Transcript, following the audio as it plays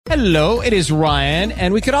Hello, it is Ryan,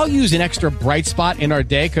 and we could all use an extra bright spot in our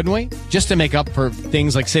day, couldn't we? Just to make up for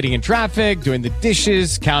things like sitting in traffic, doing the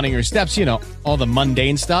dishes, counting your steps, you know, all the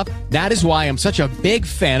mundane stuff. That is why I'm such a big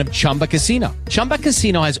fan of Chumba Casino. Chumba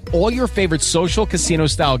Casino has all your favorite social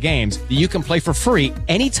casino-style games that you can play for free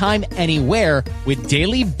anytime, anywhere with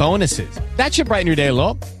daily bonuses. That should brighten your day a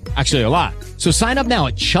little. Actually, a lot. So sign up now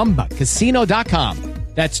at ChumbaCasino.com.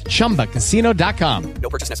 That's ChumbaCasino.com. No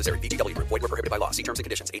purchase necessary. VGW Group. Void where prohibited by law. See terms and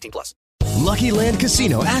conditions. 18+. Lucky Land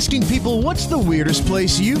Casino, asking people, what's the weirdest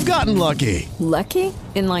place you've gotten lucky? Lucky?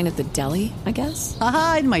 In line at the deli, I guess?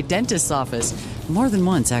 Aha, in my dentist's office. More than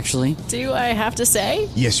once, actually. Do I have to say?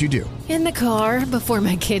 Yes, you do. In the car before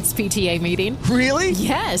my kids' PTA meeting. Really?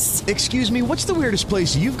 Yes. Excuse me, what's the weirdest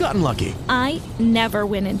place you've gotten lucky? I never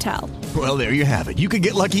win and tell. Well, there you have it. You can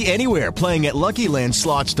get lucky anywhere, playing at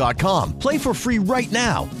LuckyLandSlots.com. Play for free right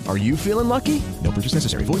now. Are you feeling lucky? No purchase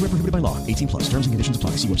necessary. Void where prohibited by law. 18+. Terms and conditions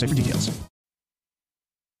apply. See website for details.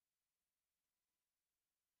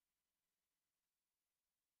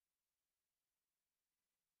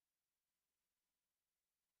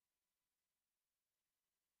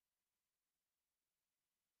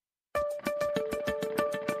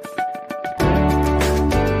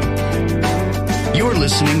 You're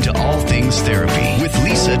listening to All Things Therapy with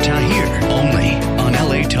Lisa Tahir, only on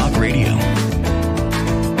LA Talk Radio.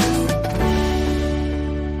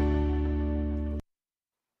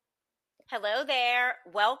 Hello there.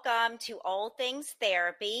 Welcome to All Things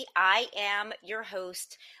Therapy. I am your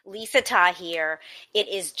host, Lisa Tahir. It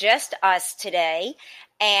is just us today,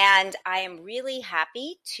 and I am really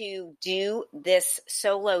happy to do this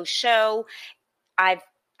solo show. I'm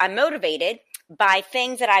motivated by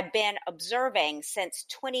things that I've been observing since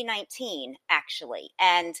 2019, actually.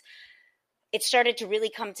 And it started to really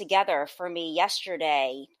come together for me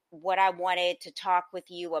yesterday, what I wanted to talk with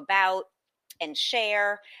you about and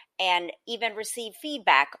share and even receive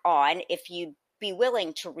feedback on if you'd be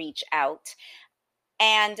willing to reach out.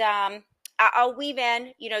 And I'll weave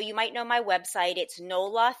in, you might know my website. It's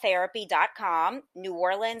nolatherapy.com. New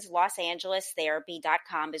Orleans, Los Angeles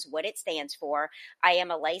therapy.com is what it stands for. I am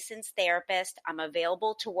a licensed therapist. I'm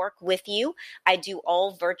available to work with you. I do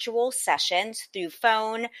all virtual sessions through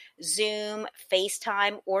phone, Zoom,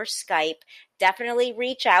 FaceTime, or Skype. Definitely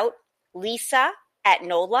reach out. Lisa at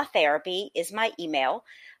Nola Therapy is my email.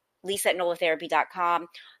 Lisa at nolatherapy.com.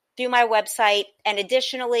 Through my website, and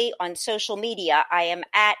additionally on social media, I am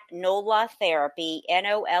at Nola Therapy,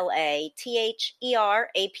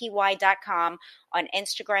 NOLATHERAPY.com on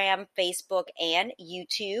Instagram, Facebook, and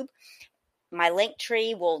YouTube. My link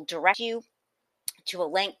tree will direct you to a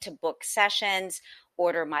link to book sessions,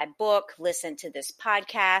 order my book, listen to this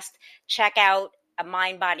podcast, check out a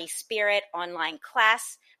Mind, Body, Spirit online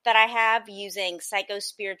class that I have using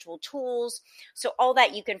psycho-spiritual tools. So all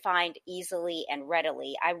that you can find easily and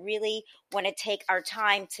readily. I really want to take our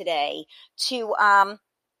time today to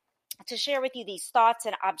share with you these thoughts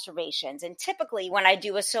and observations. And typically when I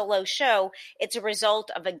do a solo show, it's a result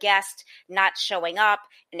of a guest not showing up,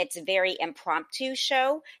 and it's a very impromptu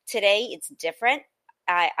show. Today it's different.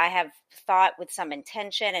 I have thought with some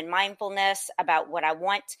intention and mindfulness about what I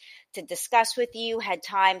want to discuss with you, had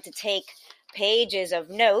time to take pages of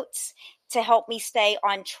notes to help me stay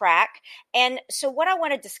on track. And so what I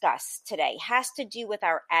want to discuss today has to do with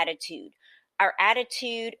our attitude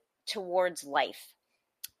towards life.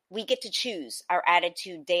 We get to choose our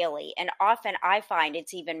attitude daily. And often I find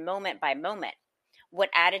it's even moment by moment. What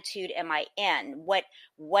attitude am I in? What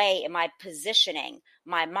way am I positioning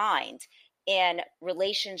my mind in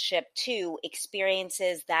relationship to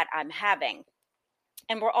experiences that I'm having?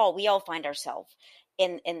 And we all find ourselves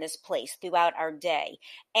in this place throughout our day.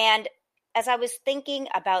 And as I was thinking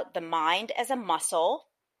about the mind as a muscle,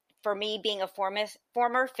 for me being a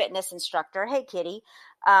former fitness instructor, hey kitty,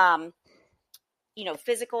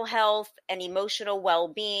 physical health and emotional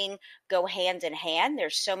well-being go hand in hand.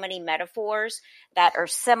 There's so many metaphors that are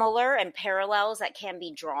similar and parallels that can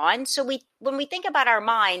be drawn. So when we think about our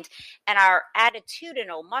mind and our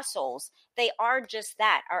attitudinal muscles, they are just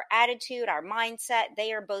that. Our attitude, our mindset,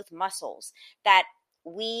 they are both muscles that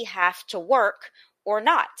we have to work or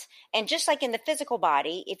not. And just like in the physical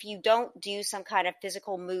body, if you don't do some kind of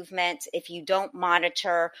physical movement, if you don't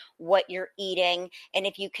monitor what you're eating, and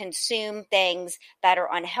if you consume things that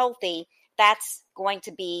are unhealthy, that's going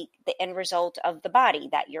to be the end result of the body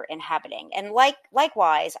that you're inhabiting. And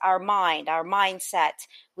likewise, our mind, our mindset,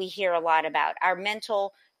 we hear a lot about. Our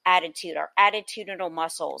mental attitude, our attitudinal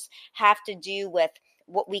muscles have to do with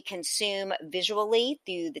what we consume visually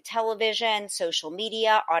through the television, social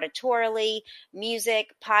media, auditorily,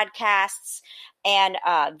 music, podcasts, and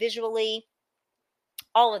visually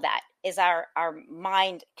All of that is our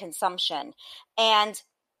mind consumption. And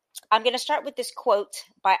I'm going to start with this quote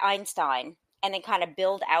by Einstein and then kind of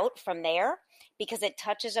build out from there, because it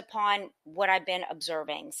touches upon what I've been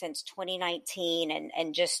observing since 2019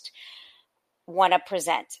 and just want to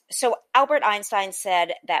present. So Albert Einstein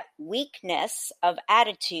said that weakness of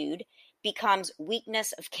attitude becomes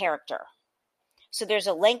weakness of character. So there's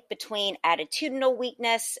a link between attitudinal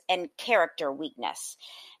weakness and character weakness.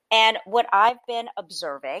 And what I've been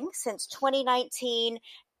observing since 2019,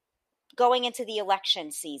 going into the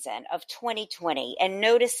election season of 2020, and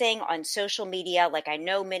noticing on social media, like I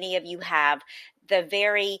know many of you have, the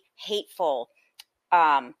very hateful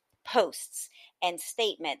posts and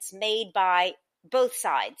statements made by both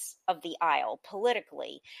sides of the aisle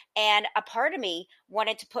politically. And a part of me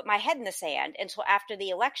wanted to put my head in the sand until after the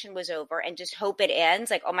election was over and just hope it ends.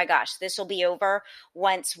 Like, oh my gosh, this will be over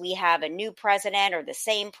once we have a new president or the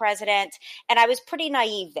same president. And I was pretty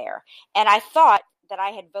naive there. And I thought that I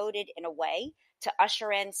had voted in a way to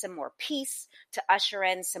usher in some more peace, to usher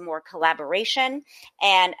in some more collaboration.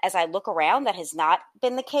 And as I look around, that has not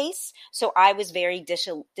been the case. So I was very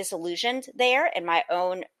disillusioned there in my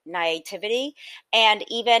own naivety, and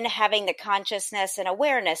even having the consciousness and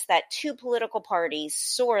awareness that two political parties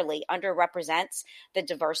sorely underrepresents the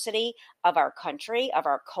diversity of our country, of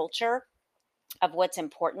our culture, of what's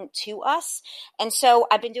important to us. And so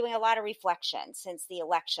I've been doing a lot of reflection since the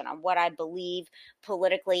election on what I believe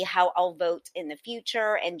politically, how I'll vote in the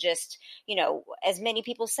future, and just, as many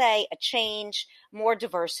people say, a change, more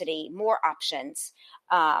diversity, more options.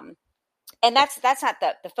 And that's not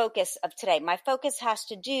the focus of today. My focus has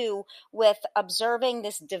to do with observing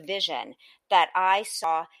this division that I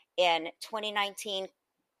saw in 2019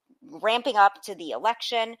 ramping up to the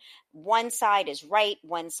election. One side is right,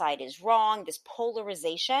 one side is wrong. This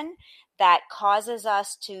polarization that causes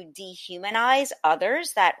us to dehumanize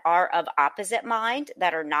others that are of opposite mind,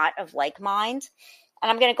 that are not of like mind.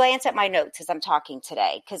 And I'm going to glance at my notes as I'm talking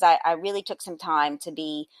today, because I really took some time to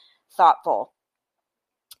be thoughtful.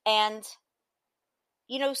 And,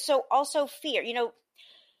 so also fear,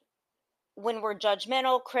 when we're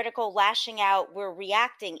judgmental, critical, lashing out, we're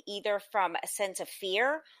reacting either from a sense of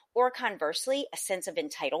fear or conversely, a sense of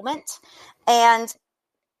entitlement. And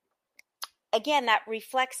again, that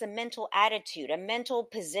reflects a mental attitude, a mental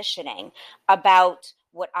positioning about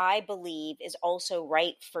what I believe is also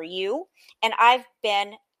right for you. And I've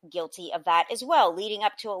been guilty of that as well, leading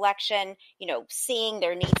up to election, seeing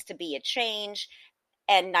there needs to be a change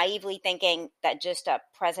and naively thinking that just a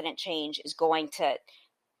president change is going to,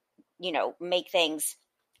 make things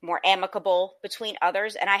more amicable between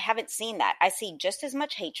others. And I haven't seen that. I see just as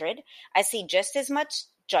much hatred. I see just as much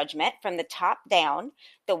judgment from the top down,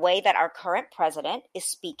 the way that our current president is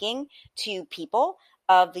speaking to people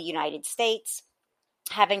of the United States,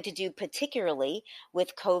 having to do particularly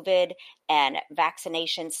with COVID and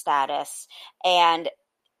vaccination status, and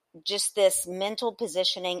just this mental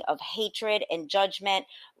positioning of hatred and judgment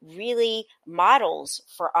really models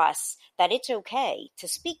for us that it's okay to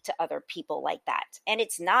speak to other people like that. And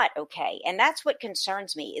it's not okay. And that's what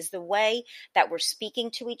concerns me, is the way that we're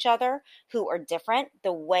speaking to each other who are different,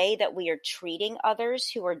 the way that we are treating others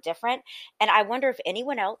who are different. And I wonder if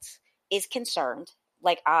anyone else is concerned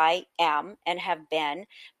like I am and have been,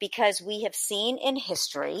 because we have seen in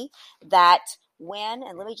history that when,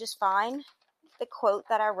 and let me just find the quote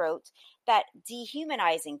that I wrote, that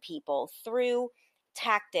dehumanizing people through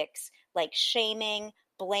tactics like shaming,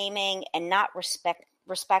 blaming, and not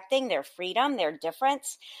respecting their freedom, their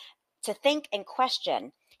difference, to think and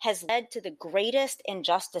question, has led to the greatest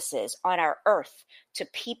injustices on our earth, to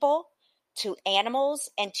people, to animals,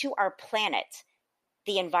 and to our planet,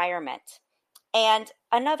 the environment. And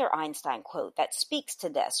another Einstein quote that speaks to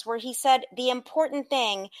this, where he said, the important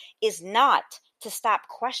thing is not to stop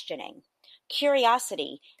questioning.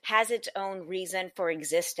 Curiosity has its own reason for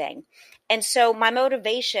existing. And so my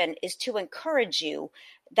motivation is to encourage you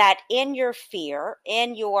that in your fear,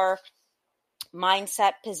 in your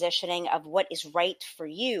mindset positioning of what is right for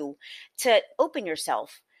you, to open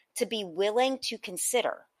yourself, to be willing to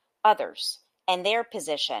consider others and their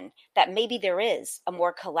position, that maybe there is a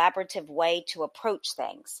more collaborative way to approach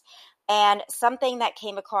things. And something that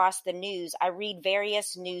came across the news, I read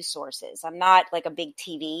various news sources. I'm not like a big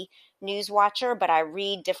TV news watcher, but I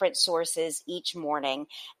read different sources each morning.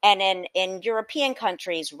 And in European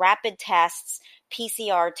countries, rapid tests,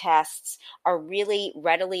 PCR tests are really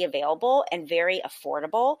readily available and very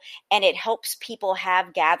affordable. And it helps people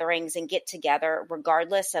have gatherings and get together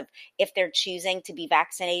regardless of if they're choosing to be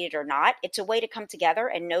vaccinated or not. It's a way to come together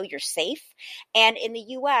and know you're safe. And in the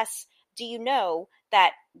US, do you know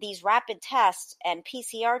that these rapid tests and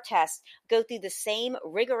PCR tests go through the same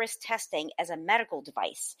rigorous testing as a medical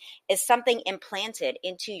device. Is something implanted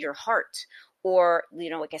into your heart, or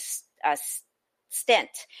like a stent,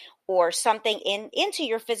 or something into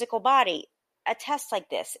your physical body? A test like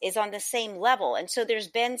this is on the same level. And so there's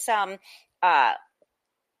been some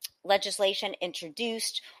legislation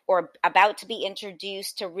introduced or about to be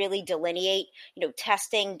introduced to really delineate,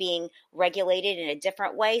 testing being regulated in a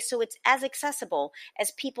different way. So it's as accessible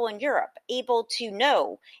as people in Europe, able to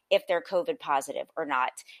know if they're COVID positive or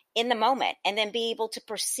not in the moment, and then be able to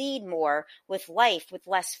proceed more with life with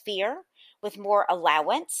less fear, with more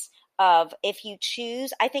allowance of, if you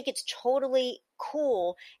choose. I think it's totally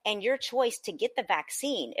cool and your choice to get the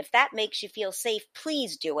vaccine. If that makes you feel safe,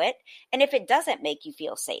 please do it. And if it doesn't make you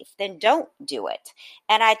feel safe, then don't do it.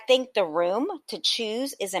 And I think the room to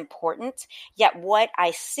choose is important. Yet what I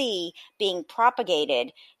see being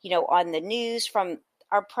propagated, on the news from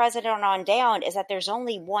our president on down, is that there's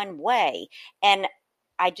only one way. And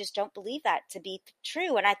I just don't believe that to be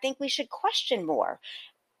true. And I think we should question more.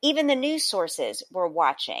 Even the news sources we're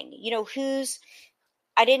watching,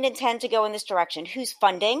 I didn't intend to go in this direction. Who's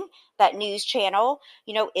funding that news channel?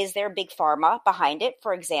 Is there big pharma behind it,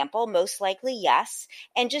 for example? Most likely, yes.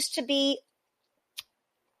 And just to be,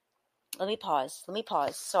 let me pause.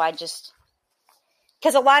 So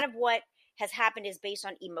because a lot of what has happened is based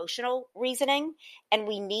on emotional reasoning, and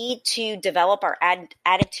we need to develop our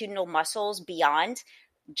attitudinal muscles beyond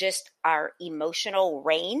just our emotional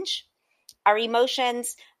range. Our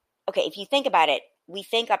emotions, okay, if you think about it, we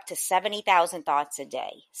think up to 70,000 thoughts a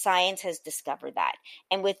day. Science has discovered that.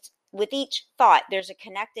 And with each thought, there's a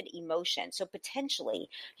connected emotion. So potentially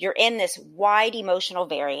you're in this wide emotional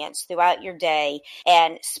variance throughout your day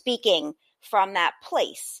and speaking from that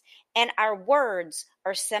place. And our words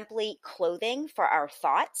are simply clothing for our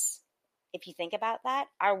thoughts. If you think about that,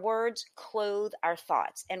 our words clothe our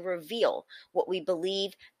thoughts and reveal what we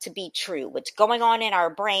believe to be true. What's going on in our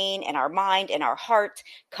brain and our mind and our heart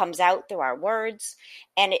comes out through our words,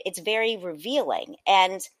 and it's very revealing.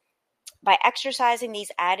 And by exercising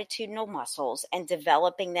these attitudinal muscles and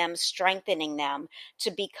developing them, strengthening them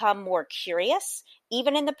to become more curious,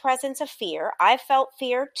 even in the presence of fear. I've felt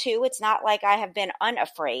fear too. It's not like I have been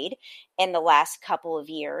unafraid in the last couple of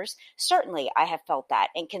years. Certainly I have felt that,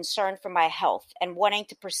 and concern for my health and wanting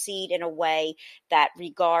to proceed in a way that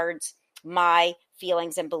regards my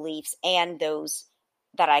feelings and beliefs and those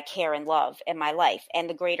that I care and love in my life and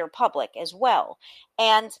the greater public as well.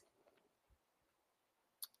 And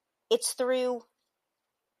it's through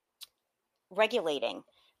regulating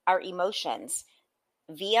our emotions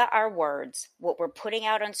via our words, what we're putting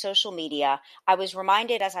out on social media. I was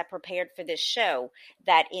reminded as I prepared for this show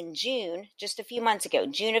that in June, just a few months ago,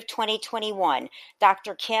 June of 2021,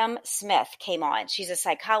 Dr. Kim Smith came on. She's a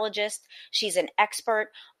psychologist. She's an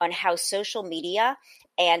expert on how social media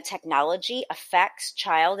and technology affects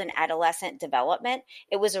child and adolescent development.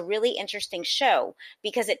 It was a really interesting show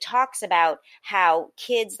because it talks about how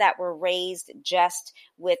kids that were raised just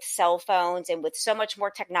with cell phones and with so much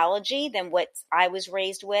more technology than what I was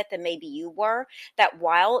raised with and maybe you were, that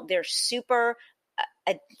while they're super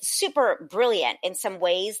brilliant in some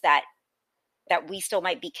ways that we still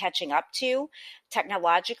might be catching up to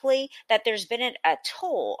technologically, that there's been a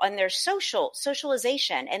toll on their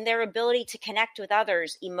socialization and their ability to connect with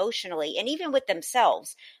others emotionally and even with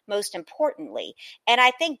themselves, most importantly. And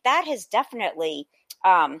I think that has definitely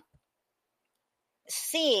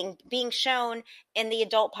being shown in the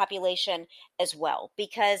adult population as well,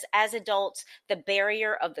 because as adults, the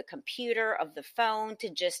barrier of the computer, of the phone, to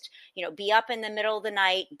just, be up in the middle of the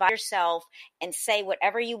night by yourself and say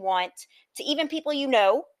whatever you want to even people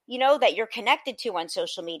that you're connected to on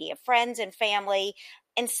social media, friends and family,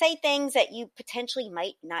 and say things that you potentially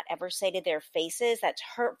might not ever say to their faces. That's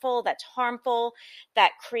hurtful, that's harmful,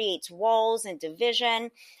 that creates walls and division,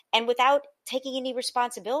 and without taking any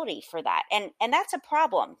responsibility for that. And that's a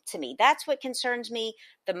problem to me. That's what concerns me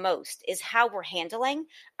the most, is how we're handling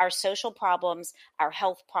our social problems, our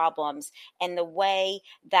health problems, and the way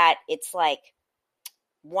that it's like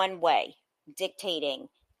one way dictating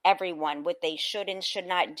everyone what they should and should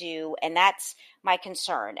not do. And that's my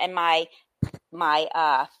concern. And my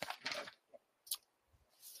let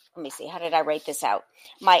me see, how did I write this out?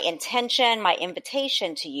 My intention, my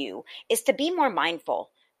invitation to you is to be more mindful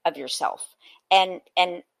of yourself. And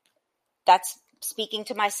that's speaking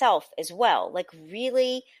to myself as well, like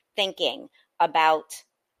really thinking about,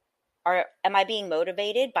 am I being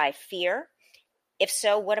motivated by fear? If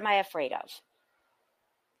so, what am I afraid of?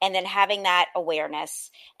 and then having that awareness.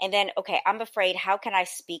 And then, okay, I'm afraid, how can I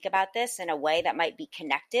speak about this in a way that might be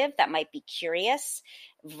connective, that might be curious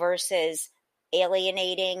versus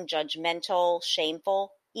alienating, judgmental,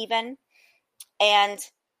 shameful even? And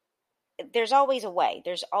there's always a way.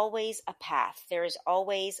 There's always a path. There is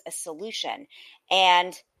always a solution.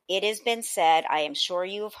 And it has been said, I am sure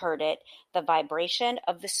you have heard it, the vibration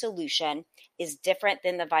of the solution is different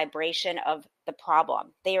than the vibration of the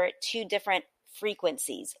problem. They are at two different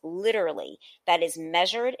frequencies, literally, that is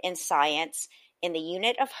measured in science in the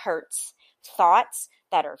unit of hertz. Thoughts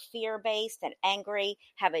that are fear-based and angry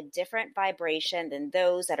have a different vibration than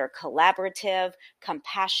those that are collaborative,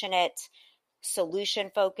 compassionate,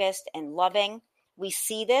 solution-focused, and loving. We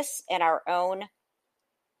see this in our own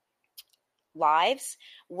lives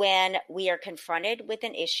when we are confronted with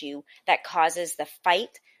an issue that causes the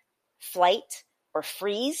fight, flight, or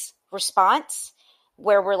freeze response,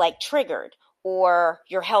 where we're like triggered, or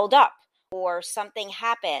you're held up, or something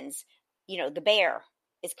happens, the bear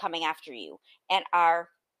is coming after you, and our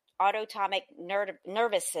autonomic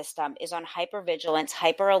nervous system is on hypervigilance,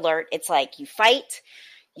 hyper alert. It's like you fight,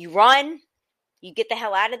 you run, you get the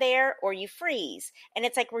hell out of there, or you freeze. And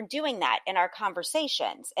it's like we're doing that in our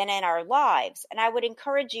conversations and in our lives. And I would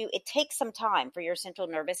encourage you, it takes some time for your central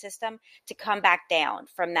nervous system to come back down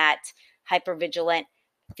from that hypervigilant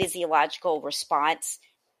physiological response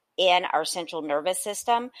in our central nervous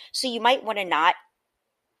system. So you might want to not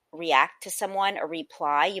react to someone or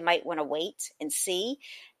reply. You might want to wait and see.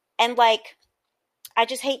 And I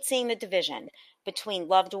just hate seeing the division between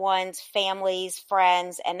loved ones, families,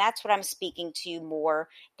 friends. And that's what I'm speaking to more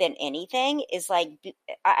than anything is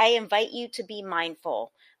I invite you to be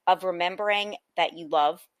mindful of remembering that you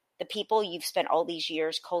love the people you've spent all these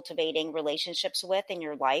years cultivating relationships with in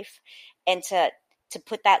your life, and to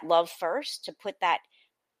put that love first, to put that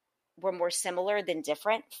we're more similar than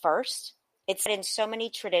different first. It's in so many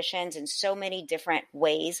traditions in so many different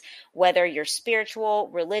ways, whether you're spiritual,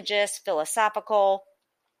 religious, philosophical,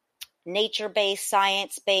 nature-based,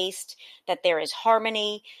 science-based, that there is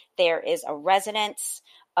harmony, there is a resonance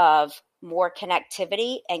of more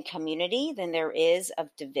connectivity and community than there is of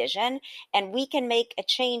division. And we can make a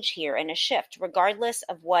change here and a shift, regardless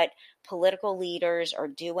of what political leaders are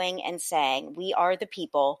doing and saying. We are the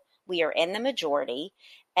people, we are in the majority,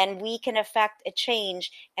 and we can affect a change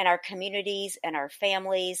in our communities and our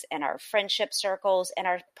families and our friendship circles and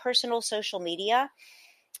our personal social media.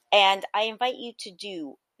 And I invite you to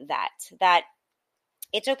do that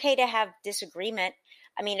it's okay to have disagreement.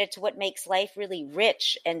 I mean, it's what makes life really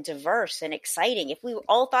rich and diverse and exciting. If we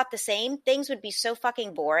all thought the same, things would be so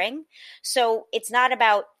fucking boring. So it's not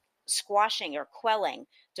about squashing or quelling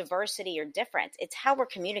diversity or difference. It's how we're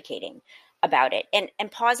communicating about it,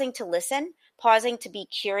 and pausing to listen, pausing to be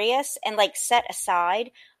curious, and set aside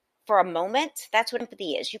for a moment. That's what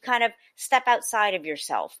empathy is. You kind of step outside of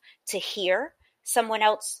yourself to hear someone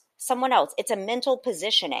else. It's a mental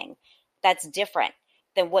positioning that's different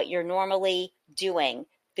than what you're normally doing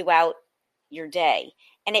throughout your day.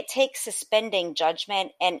 And it takes suspending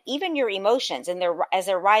judgment and even your emotions, and as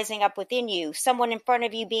they're rising up within you, someone in front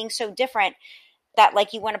of you being so different that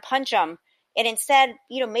you want to punch them. And instead,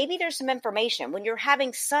 maybe there's some information when you're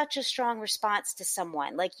having such a strong response to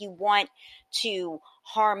someone, you want to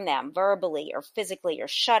harm them verbally or physically or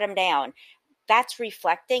shut them down. That's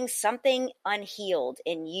reflecting something unhealed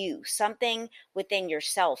in you, something within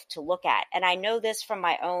yourself to look at. And I know this from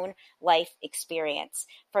my own life experience,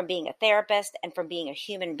 from being a therapist and from being a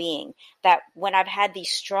human being, that when I've had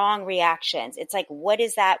these strong reactions, it's what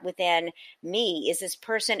is that within me? Is this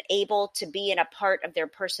person able to be in a part of their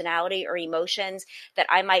personality or emotions that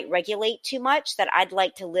I might regulate too much, that I'd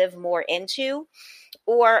like to live more into?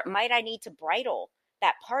 Or might I need to bridle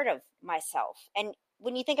that part of myself? And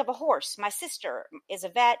when you think of a horse, my sister is a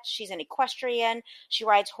vet. She's an equestrian. She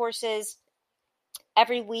rides horses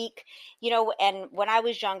every week, and when I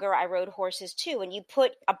was younger, I rode horses too. And you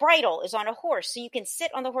put a bridle is on a horse, so you can sit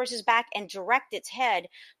on the horse's back and direct its head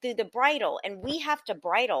through the bridle. And we have to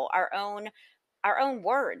bridle our own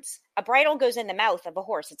words. A bridle goes in the mouth of a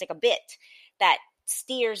horse. It's like a bit that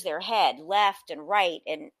steers their head left and right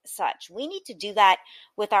and such. We need to do that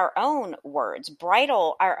with our own words,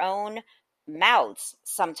 bridle our own mouths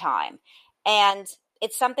sometime. And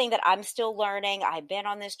it's something that I'm still learning. I've been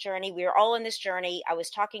on this journey. We are all in this journey. I was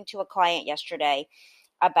talking to a client yesterday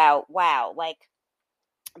about,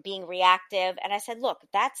 being reactive. And I said, look,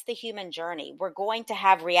 that's the human journey. We're going to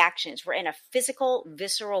have reactions. We're in a physical,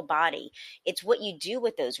 visceral body. It's what you do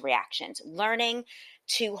with those reactions, learning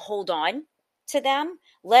to hold on to them.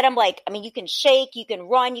 Let them you can shake, you can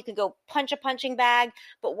run, you can go punch a punching bag,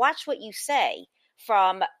 but watch what you say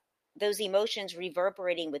from those emotions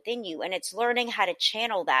reverberating within you. And it's learning how to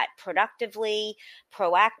channel that productively,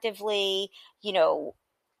 proactively,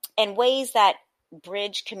 in ways that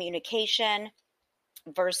bridge communication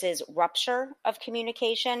versus rupture of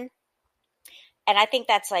communication. And I think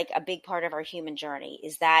that's like a big part of our human journey,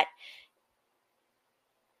 is that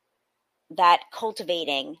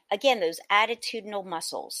cultivating, again, those attitudinal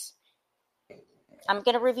muscles. I'm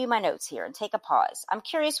going to review my notes here and take a pause. I'm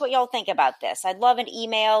curious what y'all think about this. I'd love an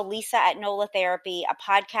email, Lisa@NOLA Therapy, a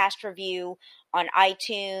podcast review on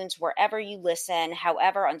iTunes, wherever you listen,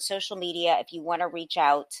 however, on social media, if you want to reach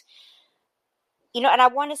out. And I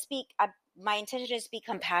want to speak, my intention is to be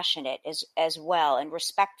compassionate as well and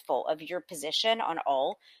respectful of your position on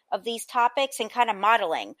all of these topics, and kind of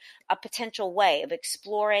modeling a potential way of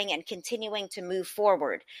exploring and continuing to move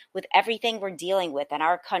forward with everything we're dealing with in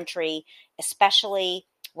our country, especially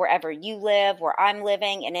wherever you live, where I'm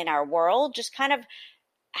living, and in our world, just kind of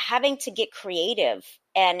having to get creative.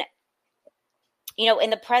 And in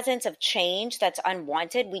the presence of change that's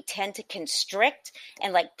unwanted, we tend to constrict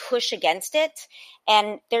and like push against it.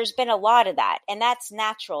 And there's been a lot of that. And that's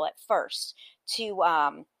natural at first,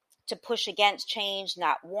 to push against change,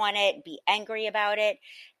 not want it, be angry about it.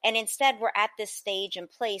 And instead, we're at this stage and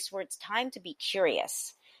place where it's time to be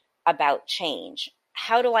curious about change.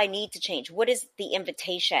 How do I need to change? What is the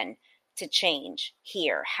invitation to change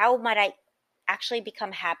here? How might I actually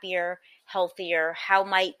become happier, healthier? How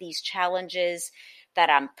might these challenges that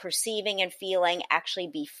I'm perceiving and feeling actually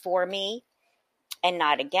be for me and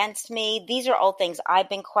not against me? These are all things I've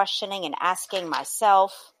been questioning and asking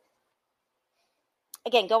myself.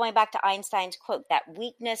 Again, going back to Einstein's quote, that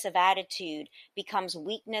weakness of attitude becomes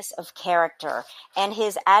weakness of character, and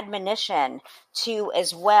his admonition to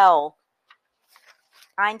as well,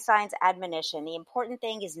 Einstein's admonition, the important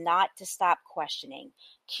thing is not to stop questioning.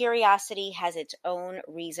 Curiosity has its own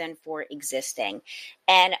reason for existing.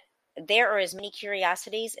 And there are as many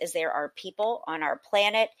curiosities as there are people on our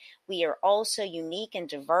planet. We are all so unique and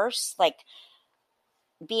diverse. Like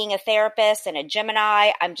being a therapist and a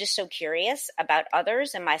Gemini, I'm just so curious about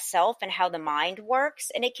others and myself and how the mind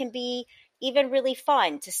works. And it can be even really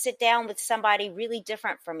fun to sit down with somebody really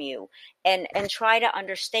different from you and try to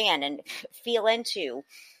understand and feel into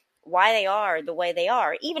why they are the way they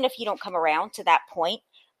are, even if you don't come around to that point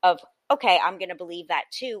of, okay, I'm going to believe that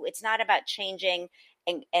too. It's not about changing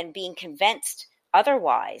and being convinced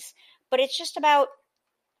otherwise, but it's just about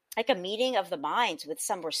like a meeting of the minds with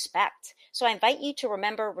some respect. So I invite you to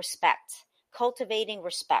remember respect, cultivating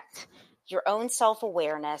respect, your own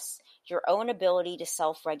self-awareness, your own ability to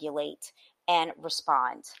self-regulate and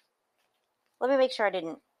respond. Let me make sure I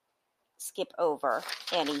didn't skip over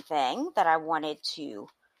anything that I wanted to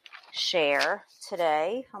share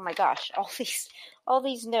today. Oh my gosh, all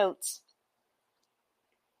these notes.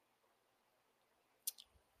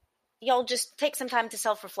 Y'all just take some time to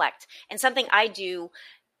self-reflect. And something I do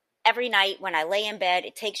every night when I lay in bed,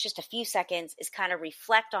 it takes just a few seconds, is kind of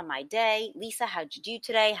reflect on my day. Lisa, how'd you do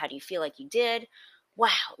today? How do you feel like you did? Wow,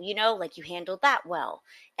 like you handled that well.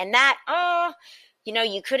 And that,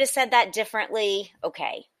 you could have said that differently.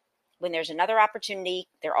 Okay, when there's another opportunity,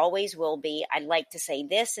 there always will be. I'd like to say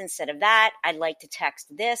this instead of that. I'd like to text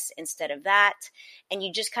this instead of that. And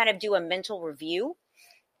you just kind of do a mental review,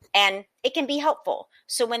 and it can be helpful.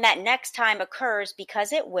 So when that next time occurs,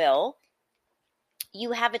 because it will,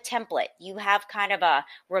 you have a template. You have kind of a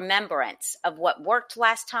remembrance of what worked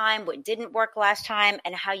last time, what didn't work last time,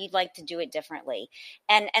 and how you'd like to do it differently.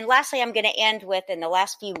 And lastly, I'm going to end with, in the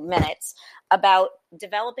last few minutes, about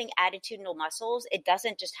developing attitudinal muscles. It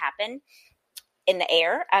doesn't just happen in the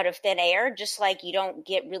air, out of thin air, just like you don't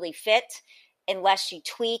get really fit unless you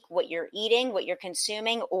tweak what you're eating, what you're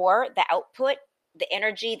consuming, or the output, the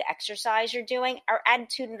energy, the exercise you're doing. Our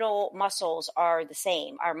attitudinal muscles are the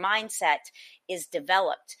same. Our mindset is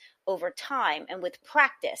developed over time and with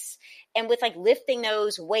practice and with like lifting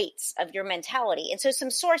those weights of your mentality. And so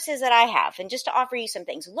some sources that I have, and just to offer you some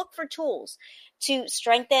things, look for tools to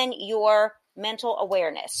strengthen your mental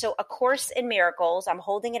awareness. So A Course in Miracles, I'm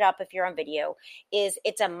holding it up if you're on video,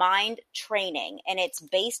 it's a mind training, and it's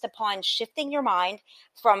based upon shifting your mind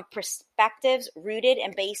from perspectives rooted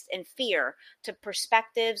and based in fear to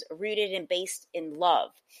perspectives rooted and based in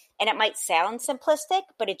love. And it might sound simplistic,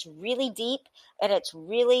 but it's really deep, and it's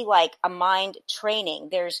really like a mind training.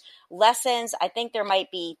 There's lessons. I think there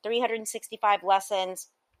might be 365 lessons.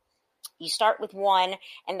 You start with one,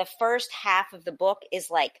 and the first half of the book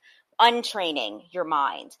is like untraining your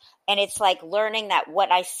mind. And it's like learning that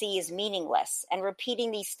what I see is meaningless, and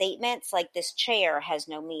repeating these statements like, this chair has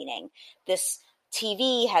no meaning. This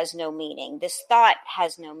TV has no meaning. This thought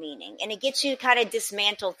has no meaning. And it gets you to kind of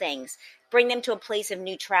dismantle things, bring them to a place of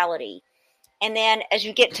neutrality. And then as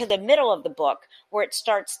you get to the middle of the book, where it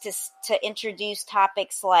starts to introduce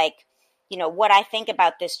topics like, what I think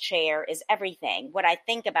about this chair is everything. What I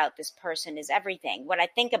think about this person is everything. What I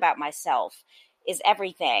think about myself is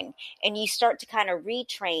everything. And you start to kind of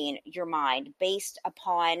retrain your mind based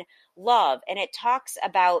upon love. And it talks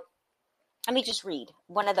about, let me just read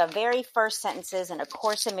one of the very first sentences in A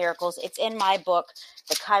Course in Miracles. It's in my book,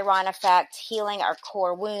 The Chiron Effect, Healing Our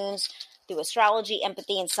Core Wounds Through Astrology,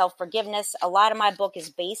 Empathy, and Self-Forgiveness. A lot of my book is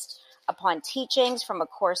based upon teachings from A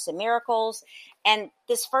Course in Miracles. And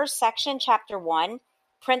this first section, chapter 1,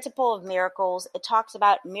 Principle of Miracles, it talks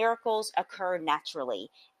about miracles occur naturally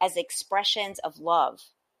as expressions of love.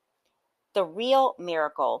 The real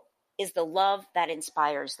miracle is the love that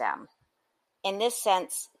inspires them. In this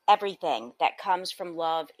sense, everything that comes from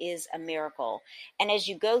love is a miracle. And as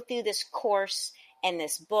you go through this course and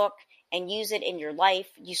this book and use it in your life,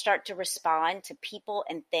 you start to respond to people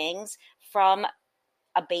and things from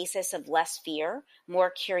a basis of less fear,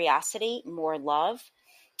 more curiosity, more love.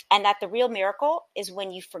 And that the real miracle is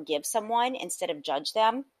when you forgive someone instead of judge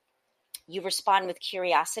them. You respond with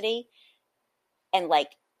curiosity and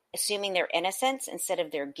assuming their innocence instead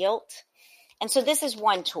of their guilt. And so this is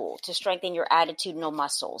one tool to strengthen your attitudinal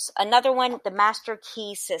muscles. Another one, the Master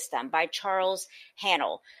Key System by Charles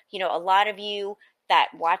Hannell. A lot of you that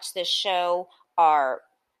watch this show are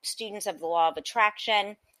students of the law of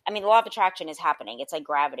attraction. I mean, the law of attraction is happening. It's like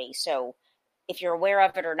gravity. So if you're aware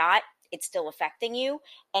of it or not, it's still affecting you.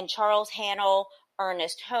 And Charles Hannell,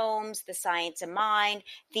 Ernest Holmes, The Science of Mind,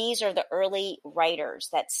 these are the early writers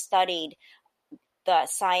that studied the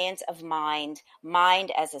science of mind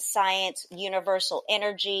as a science, universal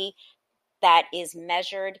energy that is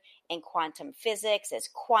measured in quantum physics as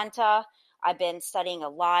quanta. I've been studying a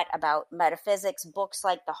lot about metaphysics, books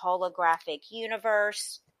like The Holographic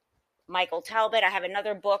Universe, Michael Talbot. I have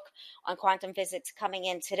another book on quantum physics coming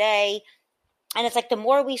in today. And it's like the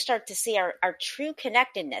more we start to see our true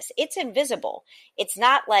connectedness, it's invisible. It's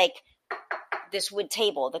not like this wood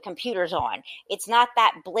table the computer's on. It's not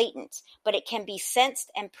that blatant, but it can be sensed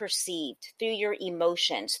and perceived through your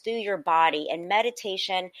emotions, through your body. And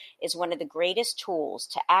meditation is one of the greatest tools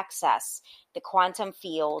to access the quantum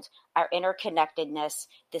field, our interconnectedness,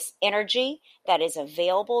 this energy that is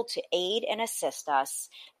available to aid and assist us.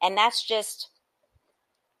 And that's just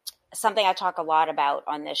something I talk a lot about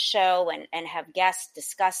on this show and have guests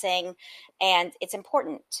discussing. And it's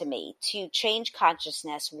important to me to change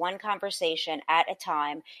consciousness one conversation at a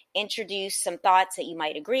time, introduce some thoughts that you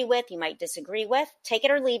might agree with, you might disagree with, take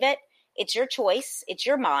it or leave it. It's your choice. It's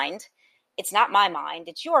your mind. It's not my mind.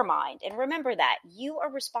 It's your mind. And remember that you are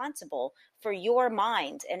responsible for your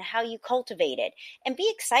mind and how you cultivate it, and be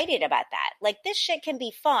excited about that. This shit can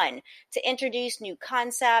be fun to introduce new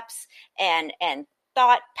concepts and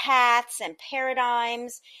thought paths and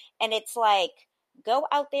paradigms. And it's go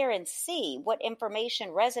out there and see what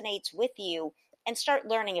information resonates with you and start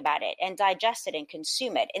learning about it and digest it and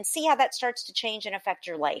consume it and see how that starts to change and affect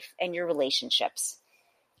your life and your relationships.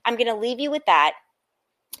 I'm going to leave you with that.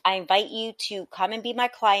 I invite you to come and be my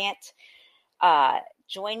client.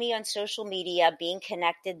 Join me on social media, being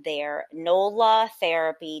connected there,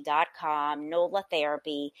 nolatherapy.com, Nola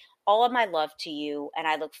Therapy. All of my love to you, and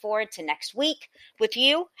I look forward to next week with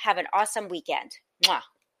you. Have an awesome weekend. Mwah.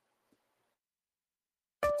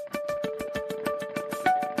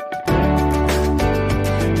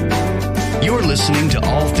 You're listening to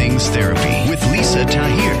All Things Therapy with Lisa